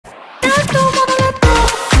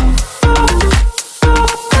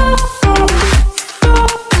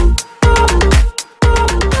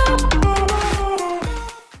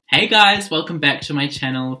guys, welcome back to my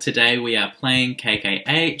channel. Today we are playing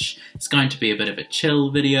KKH. It's going to be a bit of a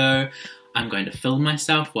chill video. I'm going to film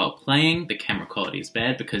myself while playing. The camera quality is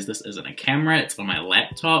bad because this isn't a camera, it's on my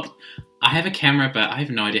laptop. I have a camera but I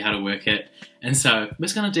have no idea how to work it, and so I'm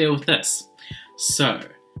just going to deal with this.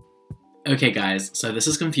 Okay guys, so this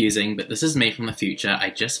is confusing, but this is me from the future.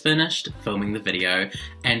 I just finished filming the video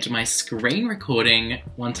and my screen recording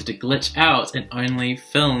wanted to glitch out and only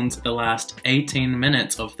filmed the last 18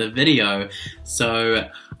 minutes of the video. So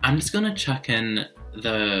I'm just gonna chuck in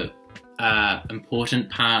the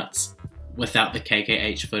important parts without the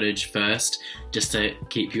KKH footage first, just to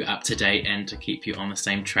keep you up to date and to keep you on the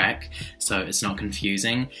same track so it's not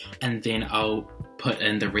confusing, and then I'll put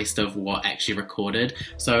in the rest of what actually recorded.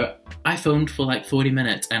 So I filmed for like 40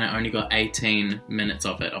 minutes and I only got 18 minutes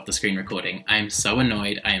of it, of the screen recording. I'm so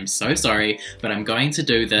annoyed, I am so sorry, but I'm going to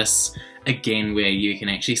do this again where you can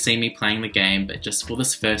actually see me playing the game, but just for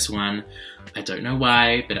this first one, I don't know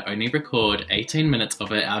why, but I only record 18 minutes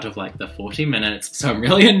of it out of like the 40 minutes, so I'm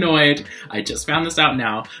really annoyed. I just found this out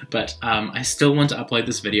now, but I still want to upload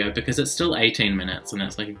this video because it's still 18 minutes and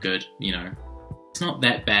that's like a good, you know, it's not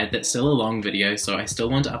that bad, that's still a long video, so I still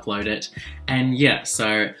want to upload it. And yeah,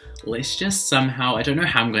 so let's just somehow, I don't know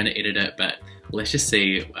how I'm going to edit it, but let's just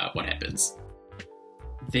see what happens.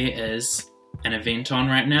 There is an event on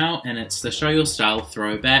right now, and it's the Show Your Style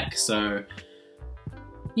throwback, so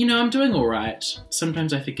you know, I'm doing alright.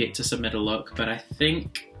 Sometimes I forget to submit a look, but I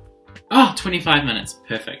think... Oh, 25 minutes,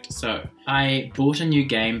 perfect. So, I bought a new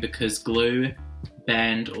game because Glue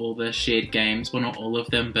banned all the shared games. Well, not all of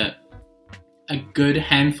them, but a good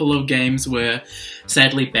handful of games were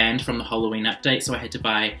sadly banned from the Halloween update, so I had to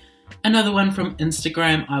buy another one from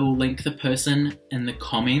Instagram. I will link the person in the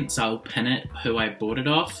comments. I'll pin it, who I bought it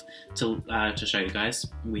off, to show you guys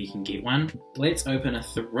where you can get one. Let's open a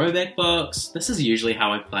throwback box. This is usually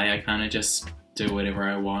how I play. I kind of just do whatever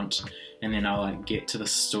I want, and then I'll like get to the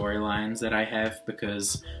storylines that I have,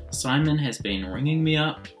 because Simon has been ringing me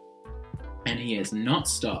up and he has not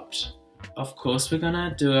stopped. Of course we're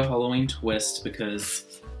gonna do a Halloween twist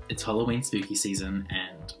because it's Halloween spooky season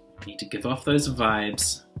and I need to give off those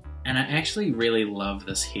vibes. And I actually really love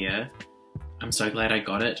this here. I'm so glad I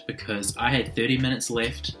got it because I had 30 minutes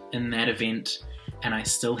left in that event and I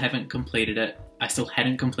still haven't completed it. I still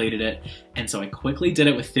hadn't completed it, and so I quickly did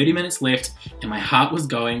it with 30 minutes left and my heart was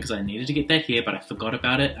going because I needed to get that here, but I forgot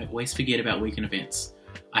about it. I always forget about weekend events.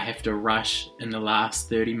 I have to rush in the last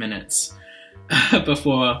 30 minutes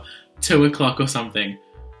before 2 o'clock or something.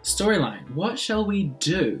 Storyline, what shall we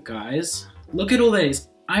do, guys? Look at all these.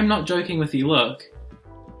 I'm not joking with you, look.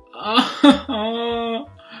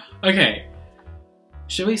 Okay,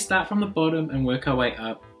 should we start from the bottom and work our way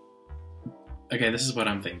up? Okay, this is what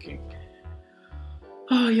I'm thinking.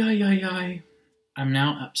 Oh, yay. I'm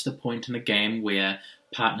now up to the point in the game where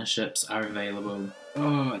partnerships are available.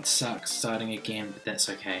 Oh, it sucks starting again, but that's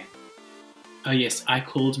okay. Oh yes, I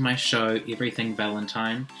called my show Everything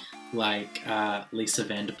Valentine, like Lisa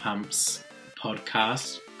Vanderpump's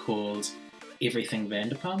podcast called Everything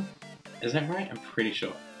Vanderpump. Is that right? I'm pretty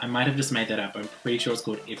sure. I might have just made that up. I'm pretty sure it's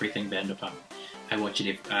called Everything Vanderpump. I watch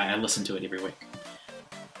it. I listen to it every week.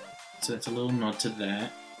 So that's a little nod to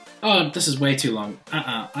that. Oh, this is way too long.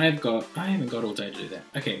 I haven't got all day to do that.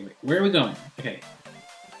 Okay, wait, where are we going? Okay,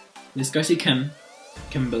 let's go see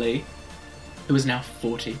Kimberly, who is now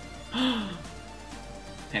 40.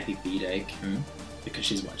 Happy B-Day, Kim, because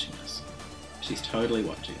she's watching this. She's totally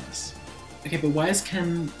watching this. Okay, but why is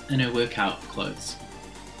Kim in her workout clothes?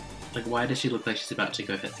 Like, why does she look like she's about to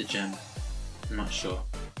go hit the gym? I'm not sure.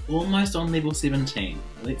 Almost on level 17.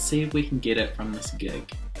 Let's see if we can get it from this gig.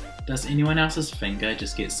 Does anyone else's finger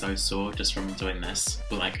just get so sore just from doing this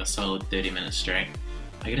for like a solid 30 minutes straight?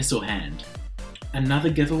 I get a sore hand. Another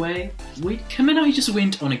giveaway? Kim and I just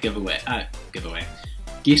went on a getaway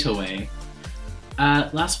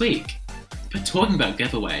last week. But talking about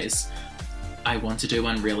giveaways, I want to do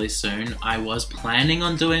one really soon. I was planning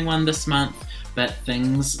on doing one this month, but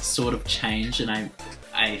things sort of changed and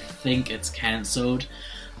I think it's cancelled.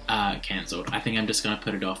 I think I'm just going to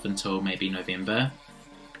put it off until maybe November.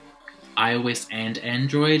 iOS and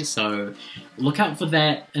Android, so look out for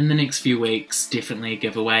that in the next few weeks. Definitely a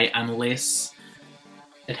giveaway, unless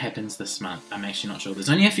it happens this month. I'm actually not sure. There's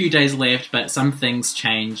only a few days left, but some things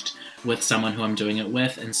changed with someone who I'm doing it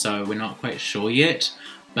with, and so we're not quite sure yet,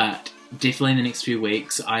 but definitely in the next few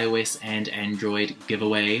weeks, iOS and Android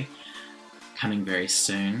giveaway coming very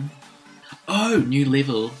soon. Oh, new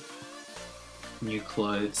level. New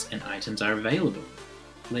clothes and items are available.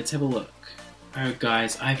 Let's have a look. Oh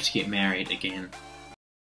guys, I have to get married again.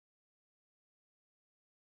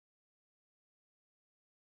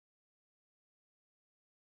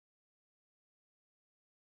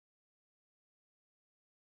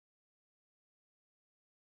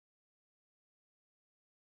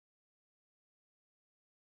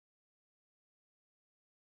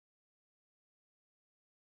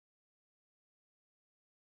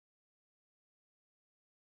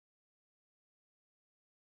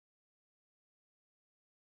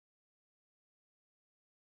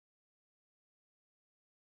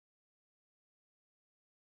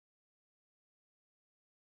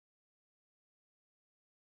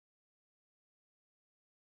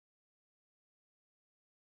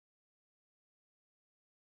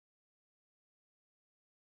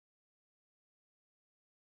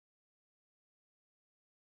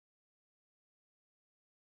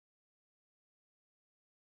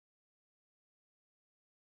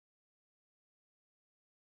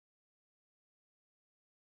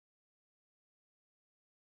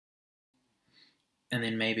 And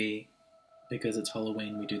then maybe, because it's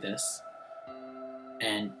Halloween, we do this.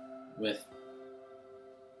 And with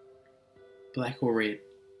black or red,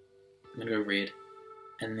 I'm gonna go red.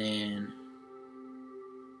 And then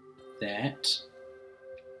that.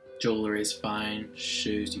 Jewellery is fine.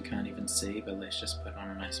 Shoes you can't even see, but let's just put on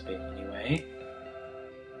a nice bed anyway.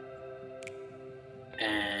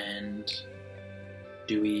 And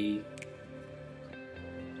do we...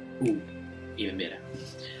 Ooh, even better.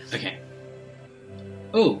 Okay.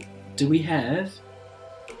 Oh, do we have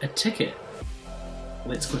a ticket?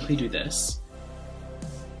 Let's quickly do this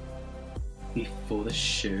before the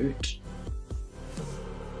shoot.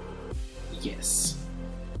 Yes.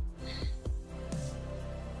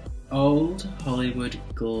 Old Hollywood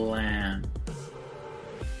glam.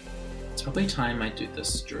 It's probably time I do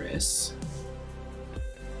this dress.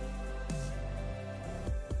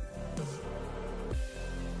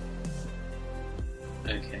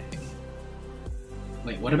 Okay.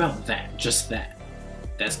 Wait, what about that? Just that.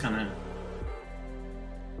 That's kind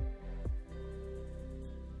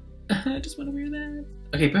of... I just want to wear that.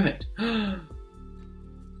 Okay, perfect.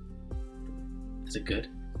 Is it good?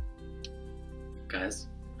 Guys,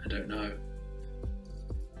 I don't know.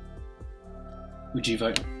 Would you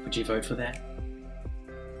vote? Would you vote for that?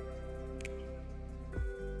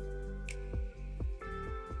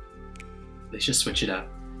 Let's just switch it up.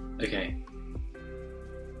 Okay.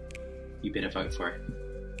 You better vote for it.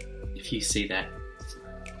 If you see that,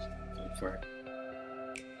 vote for it.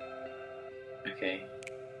 Okay.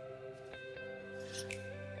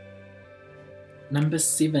 Number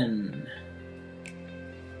 7.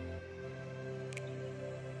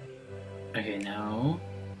 Okay, now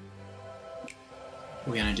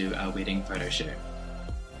we're gonna do our wedding photo shoot.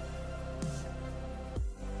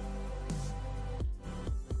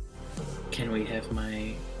 Can we have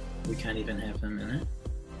my... We can't even have him in it?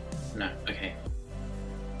 No, okay.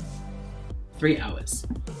 3 hours.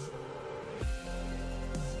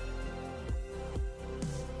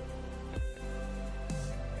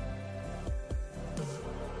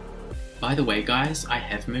 By the way, guys, I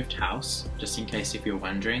have moved house, just in case if you're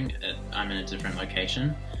wondering. I'm in a different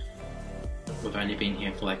location. We've only been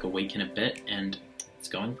here for like a week and a bit, and it's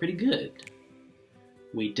going pretty good.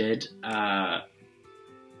 We did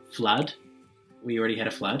flood. We already had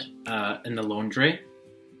a flood in the laundry,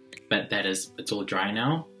 but it's all dry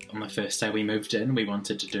now. On the first day we moved in, we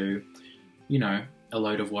wanted to do, you know, a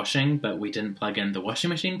load of washing, but we didn't plug in the washing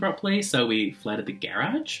machine properly, so we flooded the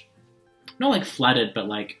garage. Not like flooded, but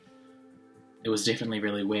like it was definitely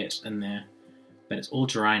really wet in there. But it's all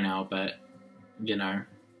dry now, but, you know,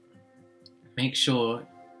 make sure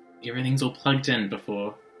everything's all plugged in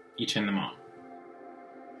before you turn them on.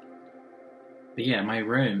 But yeah, my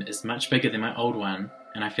room is much bigger than my old one,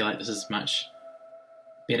 and I feel like this is much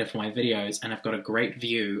better for my videos, and I've got a great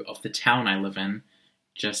view of the town I live in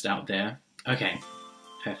just out there. Okay,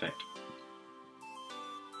 perfect.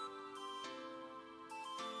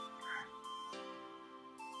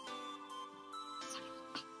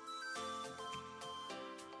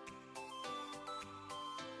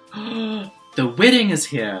 The wedding is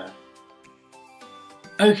here!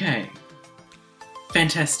 Okay.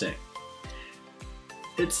 Fantastic.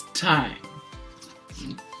 It's time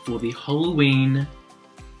for the Halloween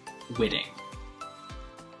wedding.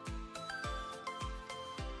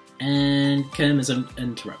 And Kim is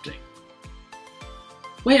interrupting.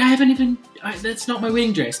 Wait, I haven't even... that's not my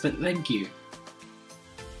wedding dress, but thank you.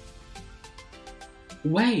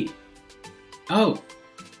 Wait. Oh.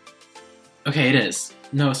 Okay, it is.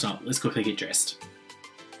 No, it's not. Let's quickly get dressed.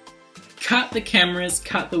 Cut the cameras,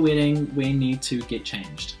 cut the wedding. We need to get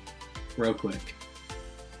changed. Real quick.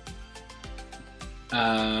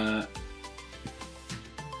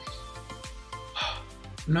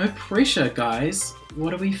 No pressure, guys.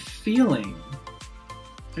 What are we feeling?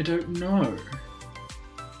 I don't know.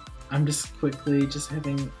 I'm just quickly just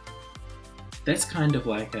having... That's kind of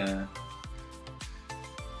like a...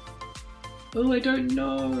 Oh, I don't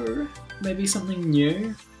know. Maybe something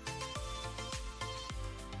new?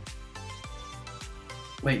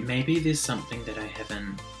 Wait, maybe there's something that I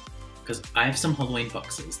haven't... Because I have some Halloween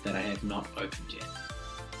boxes that I have not opened yet.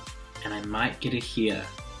 And I might get it here.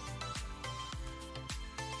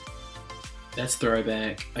 That's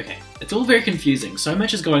throwback. Okay, it's all very confusing. So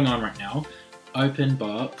much is going on right now. Open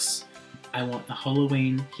box. I want a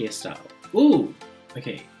Halloween hairstyle. Ooh!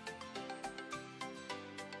 Okay.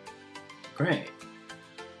 Great.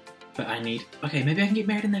 But I need... Okay, maybe I can get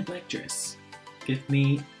married in that black dress. Give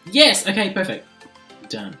me... Yes! Okay, perfect.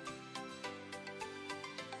 Done.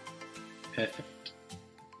 Perfect.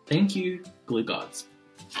 Thank you, glue gods,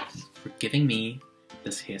 for giving me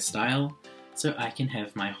this hairstyle. so I can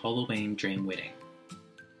have my Halloween dream wedding.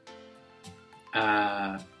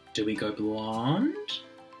 Do we go blonde?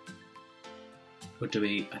 Or do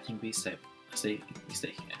we, I think we stay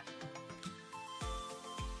here.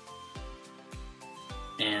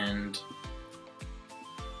 And,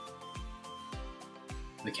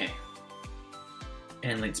 okay.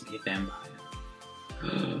 And let's be a vampire.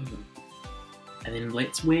 And then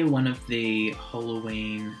let's wear one of the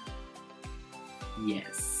Halloween,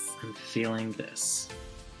 yes, I'm feeling this.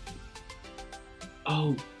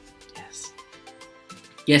 Oh, yes.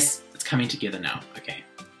 Yes, it's coming together now, okay.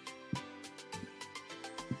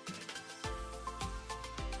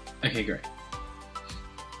 Okay, great.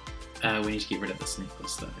 We need to get rid of this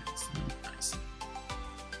necklace though, it's not nice.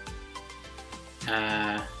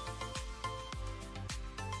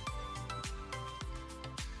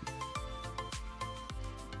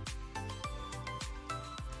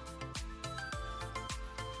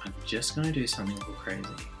 I'm just gonna do something a little crazy.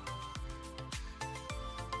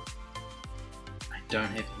 I don't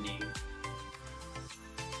have any.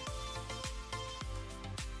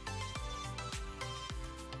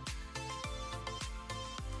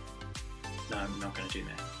 No, I'm not gonna do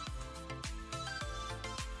that.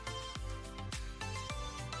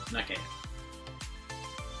 Okay.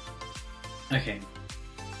 Okay.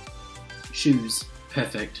 Shoes.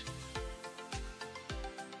 Perfect.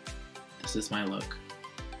 This is my look.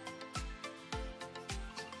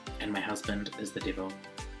 And my husband is the devil.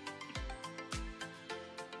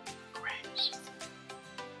 Great.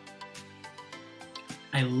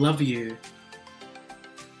 I love you.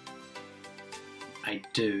 I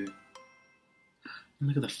do.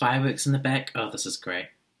 Look at the fireworks in the back. Oh, this is great.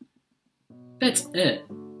 That's it.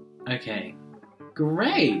 Okay.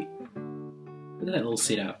 Great. Look at that little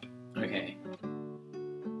setup. Okay.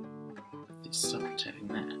 Stop tapping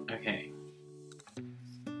that. Okay.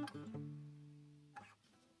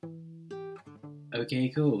 Okay,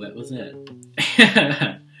 cool. That was it.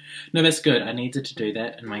 No, that's good. I needed to do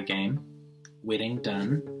that in my game. Wedding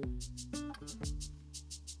done.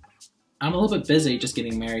 I'm a little bit busy just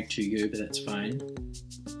getting married to you, but that's fine.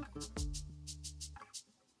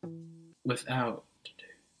 Without to do.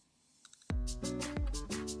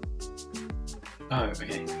 Oh,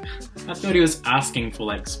 okay. I thought he was asking for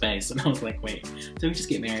like space, and I was like, wait, so we just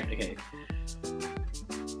get married? Okay.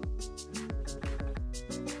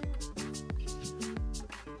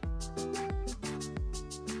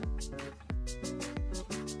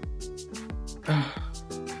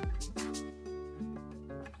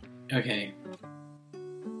 Okay.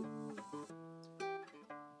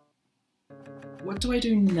 What do I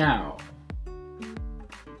do now?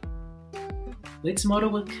 Let's model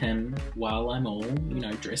with Kim while I'm all, you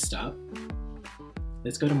know, dressed up.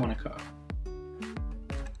 Let's go to Monaco.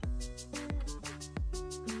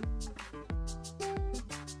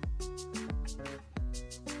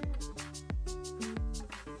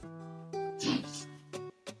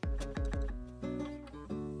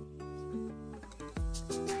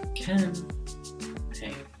 Kim.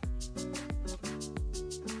 Hey.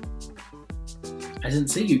 I didn't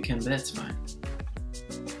see you, Kim, but that's fine.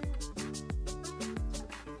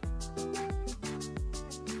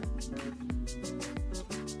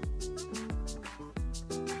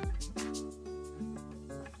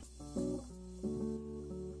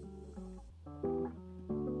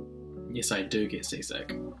 Yes, I do get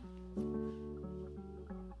seasick.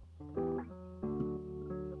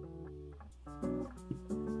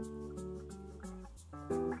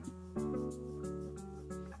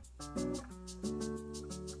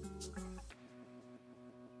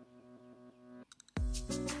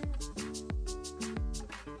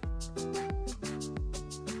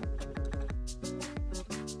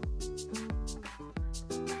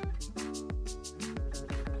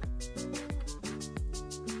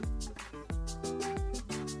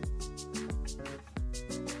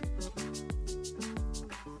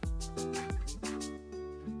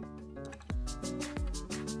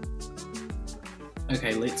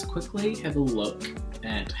 Okay, let's quickly have a look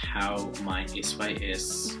at how my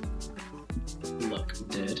SYS look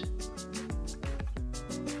did.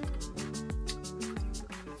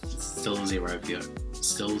 Still zero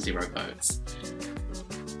votes.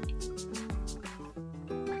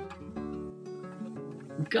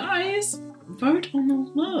 Guys, vote on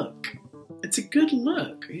the look. It's a good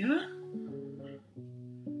look, yeah?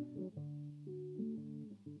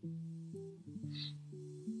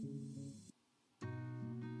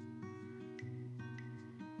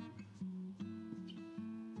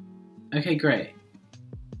 Okay, great.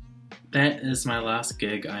 That is my last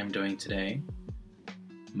gig I'm doing today.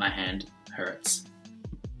 My hand hurts.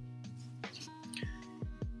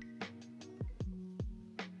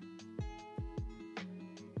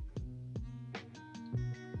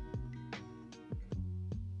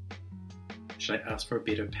 Should I ask for a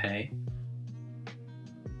better pay?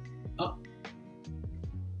 Oh.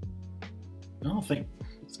 Oh,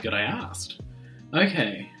 it's good I asked.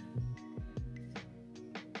 Okay.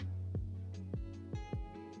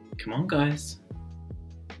 Come on, guys.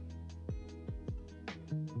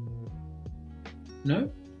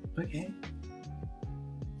 No? Okay.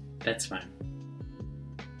 That's fine.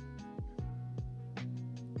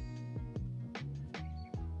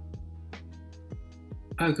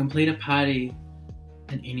 Oh, complete a party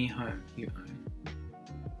in any home you own.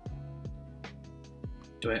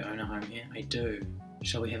 Do I own a home here? I do.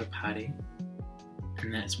 Shall we have a party?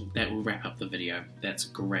 And that will wrap up the video. That's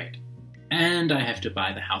great. And I have to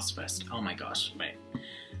buy the house first. Oh my gosh, wait.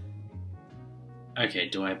 Okay,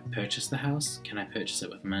 do I purchase the house? Can I purchase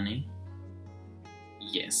it with money?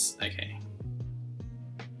 Yes, okay.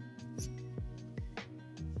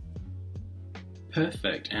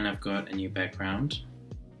 Perfect, and I've got a new background.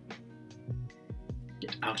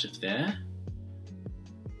 Get out of there.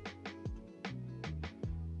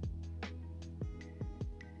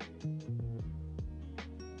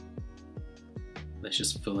 Let's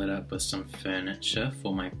just fill it up with some furniture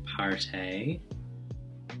for my party.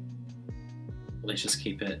 Let's just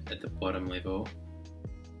keep it at the bottom level.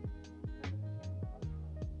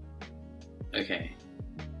 Okay.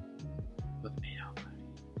 With me now, buddy.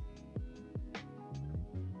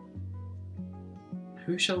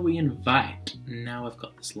 Who shall we invite? Now I've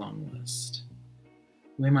got this long list.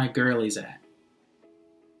 Where my girlies at?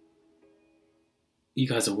 You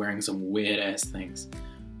guys are wearing some weird ass things.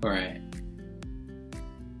 Alright.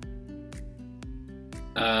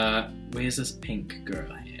 Where's this pink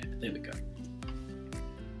girl here? There we go.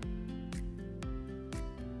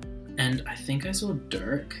 And I think I saw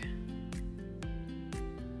Dirk.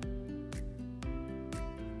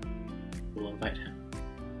 We'll invite him.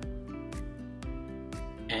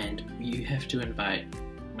 And you have to invite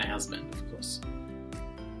my husband, of course.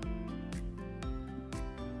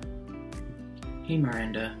 Hey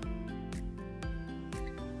Miranda.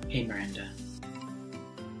 Hey Miranda.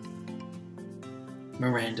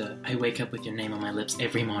 Miranda, I wake up with your name on my lips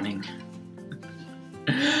every morning.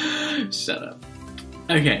 Shut up.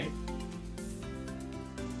 Okay.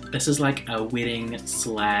 This is like a wedding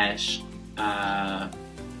slash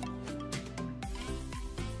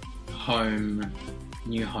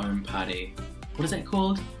new home party. What is that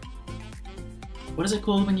called? What is it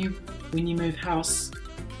called when you move house?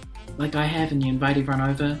 Like I have and you invite everyone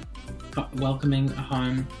over? Welcoming a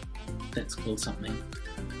home. That's called something.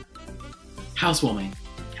 Housewarming.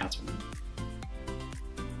 Housewarming.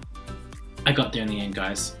 I got there in the end,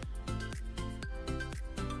 guys.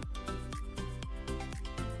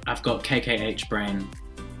 I've got KKH brain.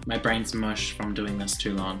 My brain's mush from doing this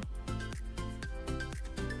too long.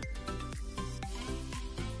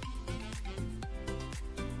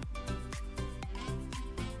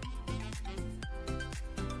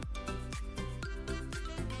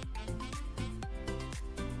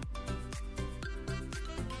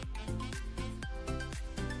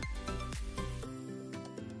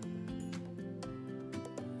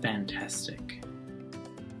 Fantastic.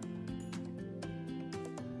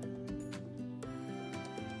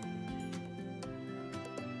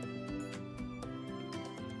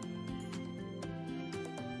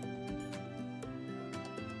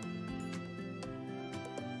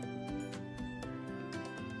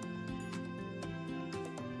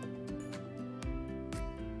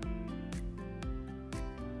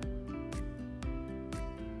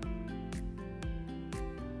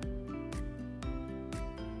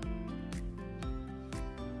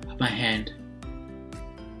 My hand.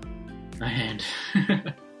 My hand.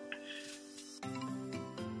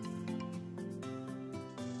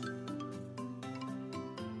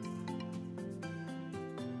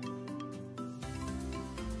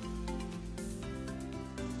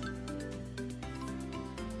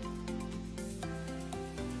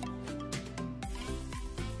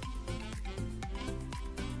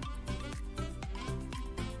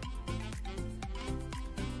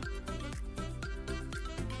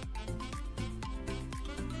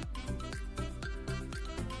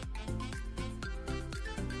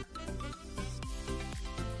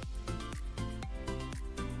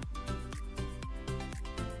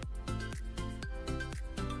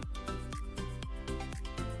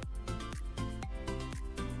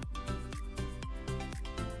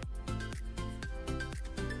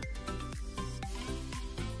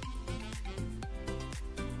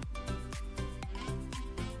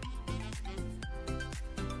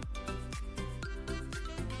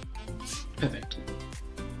 Perfect.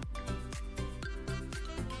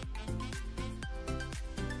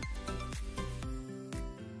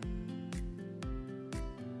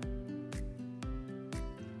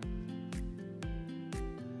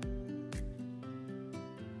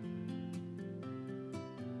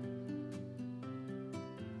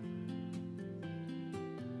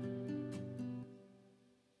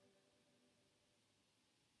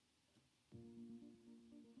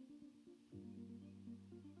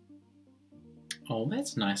 Oh,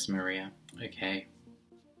 that's nice, Maria. Okay.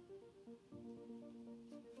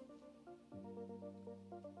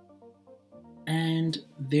 And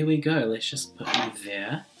there we go. Let's just put you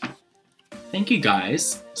there. Thank you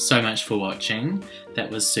guys so much for watching. That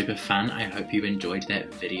was super fun. I hope you enjoyed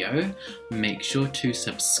that video. Make sure to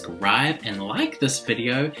subscribe and like this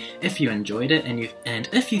video if you enjoyed it, and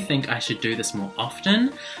if you think I should do this more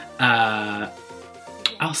often.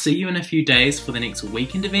 I'll see you in a few days for the next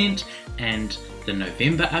weekend event, and the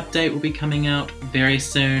November update will be coming out very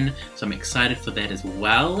soon, so I'm excited for that as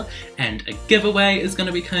well. And a giveaway is going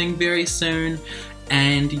to be coming very soon.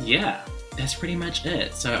 And yeah, that's pretty much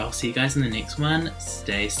it. So I'll see you guys in the next one.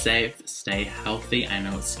 Stay safe, stay healthy. I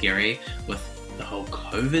know it's scary with the whole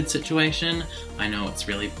COVID situation. I know it's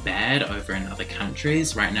really bad over in other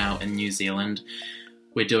countries. Right now in New Zealand,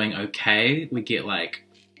 we're doing okay. We get like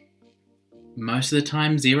most of the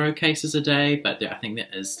time 0 cases a day, but I think there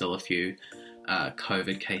is still a few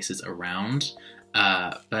COVID cases around.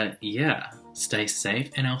 But yeah, stay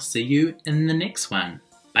safe, and I'll see you in the next one.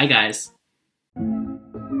 Bye guys.